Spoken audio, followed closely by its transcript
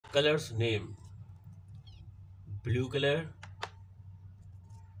Colors name: blue color,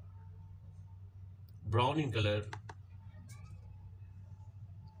 brown in color,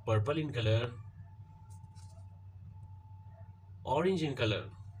 purple in color, orange in color,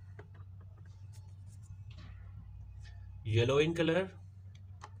 yellow in color,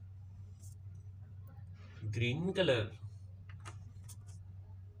 green in color,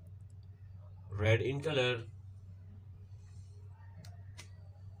 red in color,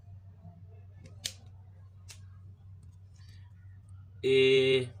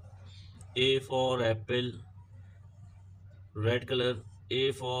 A A for apple, red color.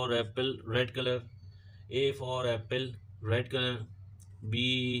 A for apple, red color. A for apple, red color.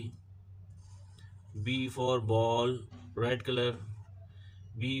 B B for ball, red color.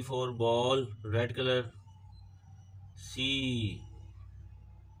 B for ball, red color. C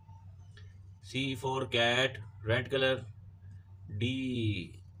C for cat, red color.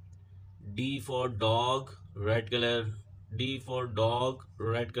 D D for dog, red color. D for dog,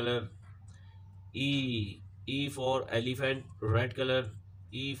 red color. E for elephant, red color.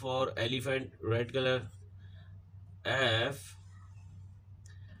 E for elephant, red color. F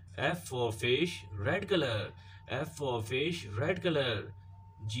F for fish, red color. F for fish, red color.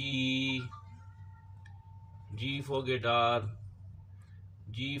 G G for guitar.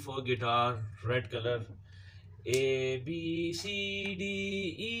 G for guitar, red color. A B C D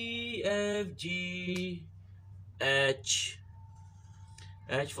E F G H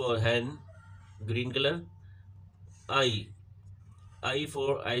H for hen, green color. I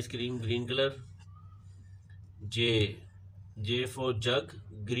for ice cream, green color. J J for jug,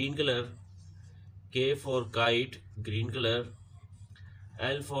 green color. K for kite, green color.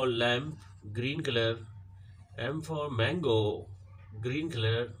 L for lamp, green color. M for mango, green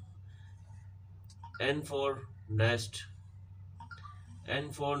color. N for nest.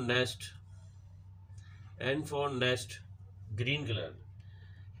 N for nest. N for nest, green color.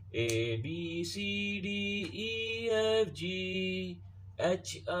 A B C D E F G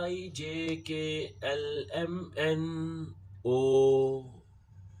H I J K L M N O,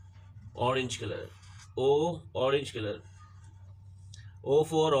 orange color. O, orange color. O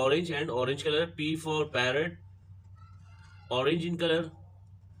for orange and orange color. P for parrot, orange in color.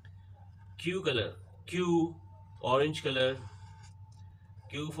 Q color. Q, orange color.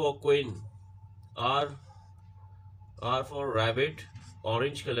 Q for queen. R R for rabbit,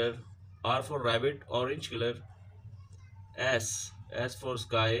 orange color. R for rabbit, orange color. S for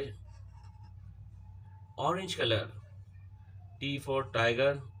sky, orange color. T for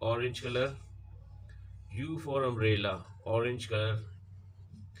tiger, orange color. U for umbrella, orange color.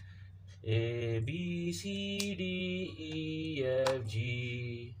 A B C D E F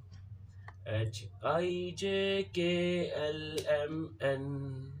G H I J K L M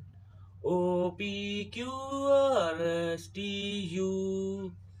N O P Q R S T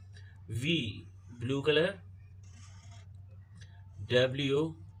U V, blue color.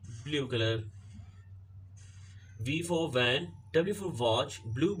 W, blue color. V for van, W for watch,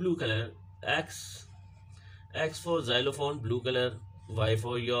 blue color. X for xylophone, blue color. Y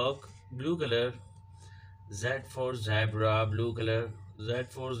for york, blue color. Z for zebra, blue color. Z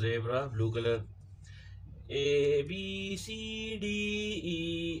for zebra, blue color. A B C D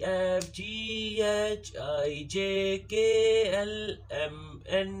E F G H I J K L M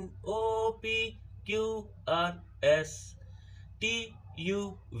N O P Q R S T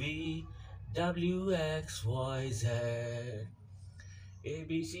U V W X Y Z. A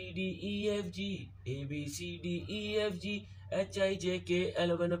B C D E F G A B C D E F G H I J K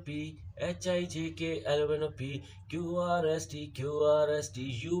L M N O P H I J K L M N O P Q R S T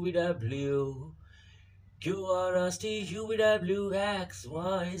U V W Q R S T U V W X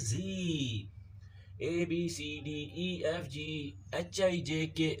Y Z. A B C D E F G H I J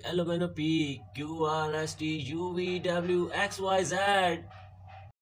K L M N O P Q R S T U V W X Y Z.